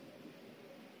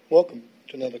Welcome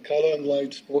to another Carlo and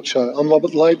Lade Sports Show. I'm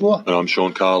Robert Laidlaw. And I'm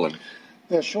Sean Carlin.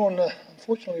 Now, Sean,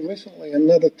 unfortunately, recently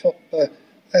another top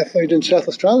athlete in South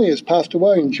Australia has passed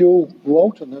away, in Gill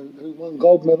Rolton, who won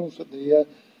gold medals at the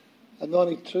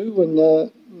 92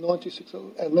 and 96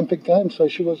 Olympic Games. So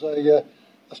she was a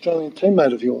Australian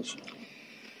teammate of yours.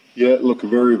 Yeah, look, a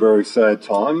very, very sad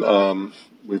time.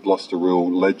 We've lost a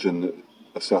real legend,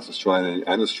 a South Australian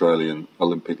and Australian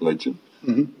Olympic legend,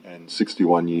 and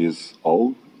 61 years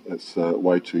old. It's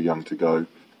way too young to go.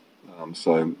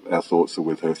 So our thoughts are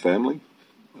with her family,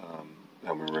 and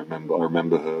I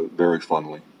remember her very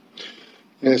fondly.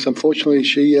 Yes, unfortunately,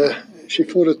 she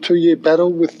fought a 2-year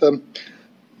battle with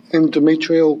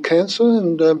endometrial cancer,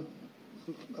 and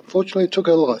unfortunately, it took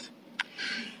her life.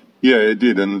 Yeah, it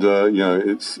did, and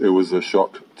it was a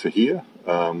shock to hear.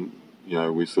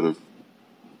 We sort of,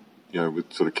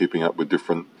 with sort of keeping up with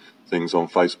different things on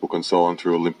Facebook and so on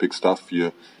through Olympic stuff,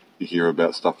 you hear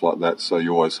about stuff like that. So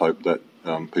you always hope that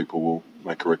people will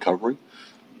make a recovery.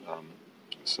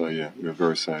 We're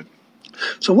very sad.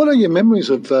 So, what are your memories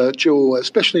of Gill,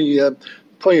 especially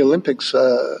pre-Olympics,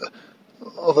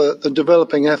 of a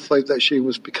developing athlete that she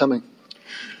was becoming?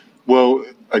 Well,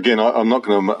 again,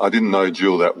 I didn't know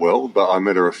Gill that well, but I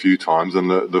met her a few times. And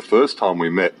the first time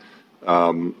we met,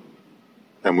 and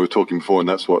we were talking before, and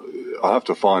that's what I have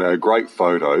to find a great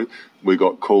photo. We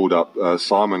got called up,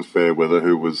 Simon Fairweather,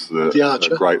 who was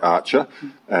the great archer,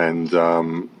 and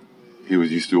he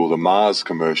used to do all the Mars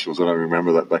commercials. I don't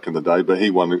remember that back in the day, but he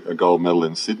won a gold medal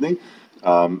in Sydney.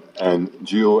 And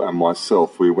Gill and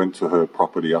myself, we went to her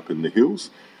property up in the hills,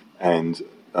 and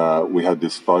we had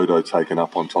this photo taken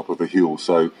up on top of a hill.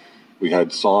 So we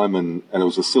had Simon, and it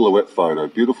was a silhouette photo,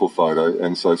 beautiful photo.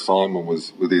 And so Simon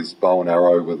was with his bow and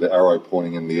arrow, with the arrow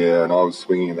pointing in the air, and I was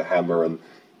swinging the hammer, and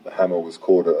the hammer was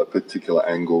caught at a particular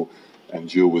angle, and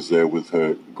Gill was there with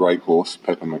her great horse,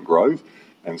 Peppermint Grove.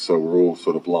 And so we're all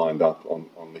sort of lined up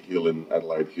on the hill in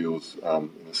Adelaide Hills in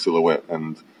a silhouette.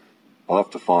 And I'll have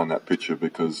to find that picture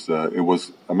because I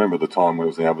remember the time when it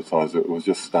was advertised, it was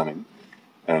just stunning.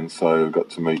 And so I got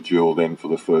to meet Gill then for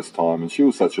the first time. And she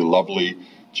was such a lovely,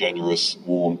 generous,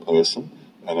 warm person.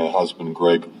 And her husband,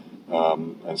 Greg.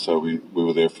 And so we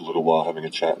were there for a little while having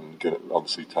a chat and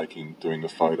doing the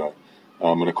photo.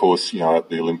 And of course, at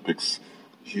the Olympics,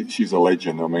 she's a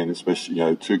legend. I mean,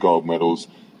 especially, 2 gold medals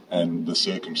and the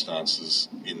circumstances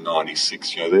in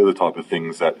 96. They're the type of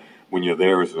things that when you're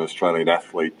there as an Australian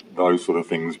athlete, those sort of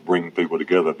things bring people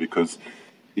together because,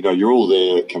 you're all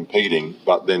there competing,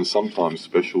 but then sometimes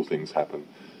special things happen.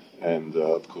 And,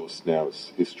 of course, now it's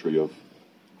history of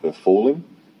her falling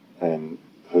and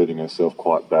hurting herself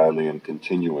quite badly and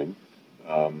continuing.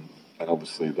 And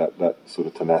obviously that sort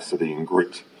of tenacity and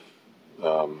grit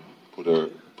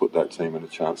put that team in a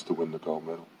chance to win the gold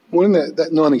medal. Well, in that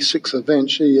 96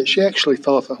 event, she actually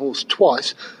fell off a horse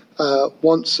twice.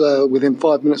 Once within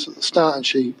 5 minutes at the start, and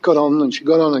she got on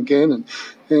again,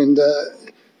 and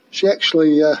she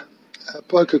actually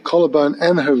broke her collarbone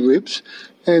and her ribs,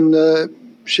 and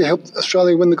she helped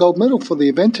Australia win the gold medal for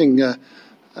the eventing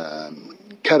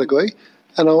category.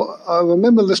 And I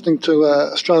remember listening to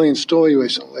Australian Story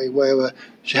recently where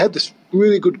she had this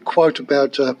really good quote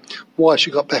about why she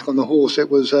got back on the horse. It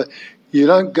was, you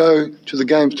don't go to the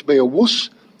games to be a wuss,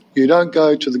 you don't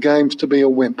go to the games to be a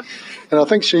wimp. And I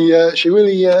think she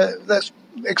really, that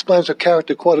explains her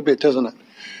character quite a bit, doesn't it?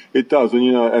 It does, and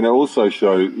and it also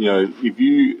shows, if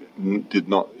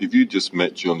you just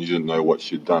met Jill and you didn't know what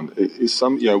she'd done,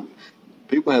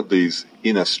 people have these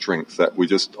inner strengths that we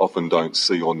just often don't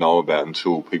see or know about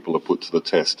until people are put to the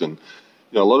test. And,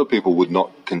 a lot of people would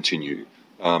not continue.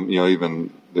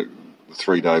 Even the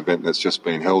 3-day event that's just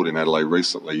been held in Adelaide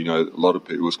recently, a lot of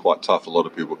people, it was quite tough. A lot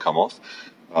of people come off.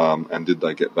 And did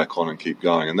they get back on and keep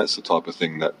going? And that's the type of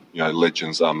thing that,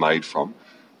 legends are made from.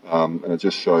 And it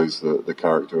just shows the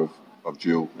character of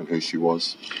Gill and who she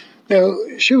was. Now,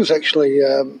 she was actually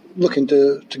looking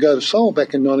to go to Seoul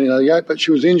back in 1988, but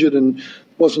she was injured and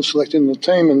wasn't selected in the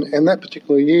team. And that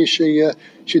particular year,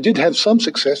 she did have some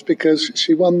success because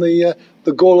she won the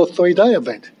Gawler 3-day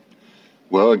event.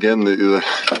 Well, again,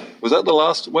 was that the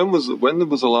last? When was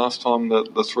the last time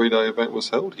that the 3-day event was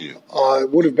held here? It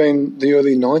would have been the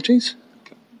early 90s.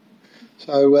 Okay.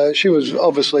 So she was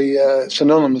obviously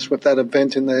synonymous with that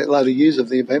event in the later years of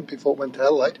the event before it went to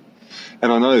Adelaide.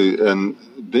 And I know, and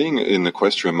being in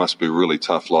equestrian must be really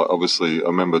tough. Like, obviously, I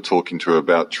remember talking to her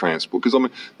about transport, because,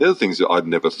 there are things that I'd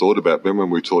never thought about. Remember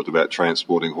when we talked about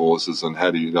transporting horses and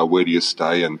where do you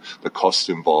stay and the costs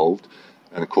involved?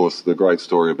 And, of course, the great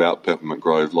story about Peppermint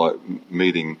Grove, like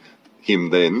meeting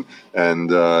him then,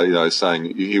 and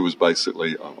saying he was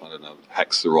basically, I don't know,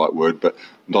 hack's the right word, but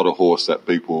not a horse that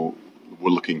people were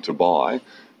looking to buy.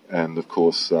 And of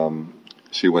course,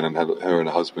 she went and her and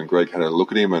her husband Greg had a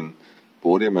look at him and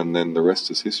bought him, and then the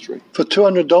rest is history. For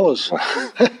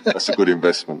 $200. That's a good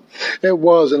investment. It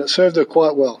was, and it served her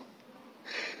quite well.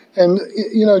 And,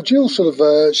 Jill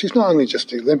she's not only just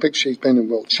the Olympics, she's been in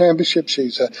World Championships,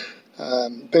 she's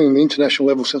been in the international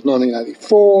level since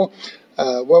 1984,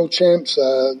 World Champs,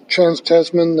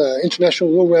 Trans-Tasman,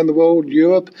 international all around the world,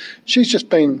 Europe. She's just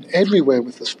been everywhere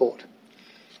with the sport.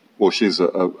 Well, she's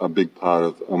a big part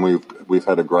of, and we've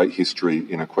had a great history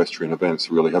in equestrian events,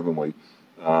 really, haven't we?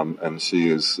 And she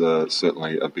is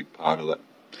certainly a big part of that.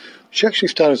 She actually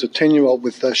started as a 10-year-old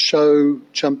with show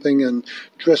jumping and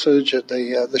dressage at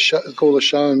the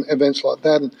show and events like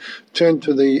that, and turned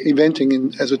to the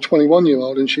eventing as a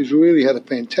 21-year-old, and she's really had a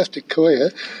fantastic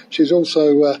career. She's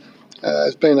also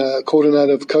has been a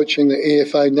coordinator of coaching the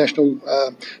EFA National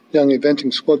Young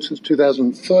Eventing Squad since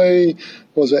 2003,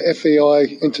 was a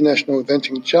FEI International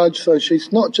Eventing Judge. So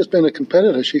she's not just been a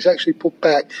competitor, she's actually put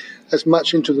back as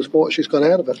much into the sport as she's got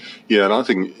out of it. Yeah, and I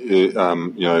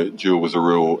think, Jill was a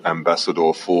real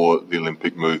ambassador for the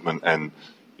Olympic movement, and,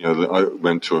 I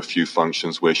went to a few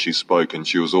functions where she spoke, and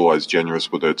she was always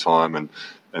generous with her time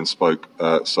and spoke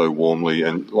so warmly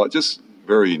and just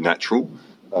very natural.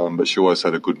 But she always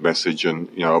had a good message and,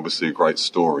 obviously a great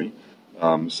story.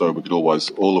 So we could always,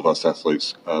 all of us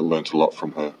athletes, learnt a lot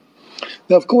from her.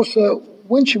 Now, of course,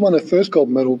 when she won her first gold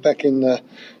medal back in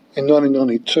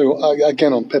 1992,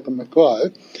 again on Pepper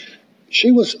McGraw,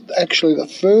 she was actually the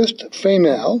first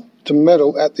female to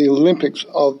medal at the Olympics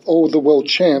of all the world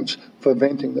champs for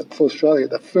eventing for Australia,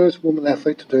 the first woman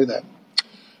athlete to do that.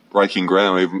 Breaking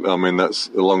ground. I mean, that's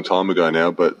a long time ago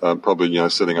now, but probably,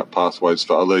 setting up pathways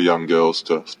for other young girls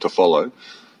to follow.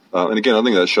 And again, I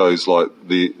think that shows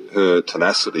her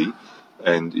tenacity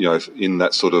and, in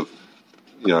that sort of,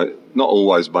 not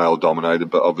always male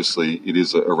dominated, but obviously it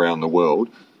is around the world.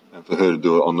 And for her to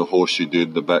do it on the horse she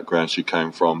did, the background she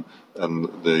came from, and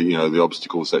the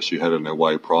obstacles that she had in her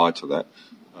way prior to that,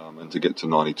 and to get to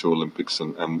 92 Olympics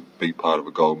and be part of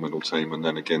a gold medal team, and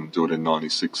then again do it in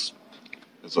 96.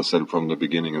 As I said from the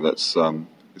beginning, it's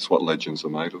what legends are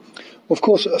made of. Well, of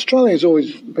course, Australia has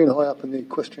always been high up in the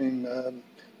equestrian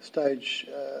stage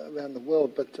around the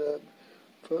world, but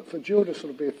for Jill to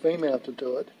sort of be a female to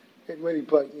do it, it really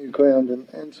broke new ground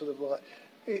and sort of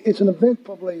it's an event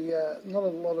probably not a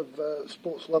lot of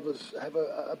sports lovers have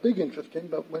a big interest in,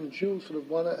 but when Jill sort of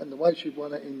won it and the way she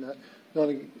won it in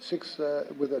 96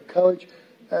 with her courage,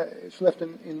 it's left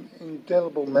an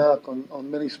indelible mark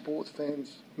on many sports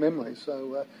fans' memories.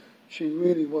 So she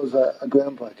really was a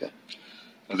groundbreaker.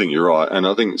 I think you're right. And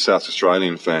I think South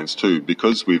Australian fans too,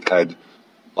 because we've had,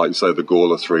 like you say, the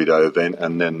Gawler 3-day event,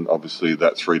 and then obviously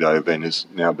that 3-day event has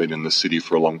now been in the city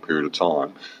for a long period of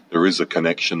time. There is a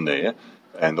connection there.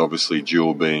 And obviously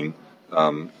Jill being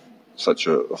such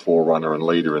a forerunner and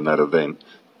leader in that event.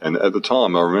 And at the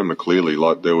time, I remember clearly,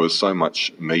 there was so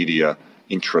much media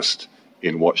interest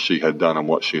in what she had done and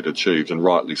what she had achieved, and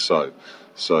rightly so.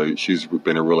 So she's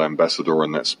been a real ambassador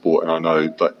in that sport, and I know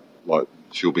that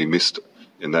she'll be missed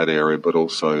in that area, but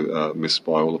also missed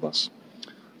by all of us.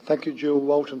 Thank you, Gill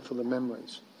Rolton, for the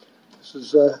memories. This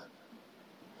is the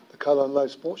Carlo and Lowe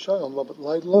Sports Show. I'm Robert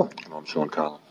Laidlaw. And I'm Sean Carlo.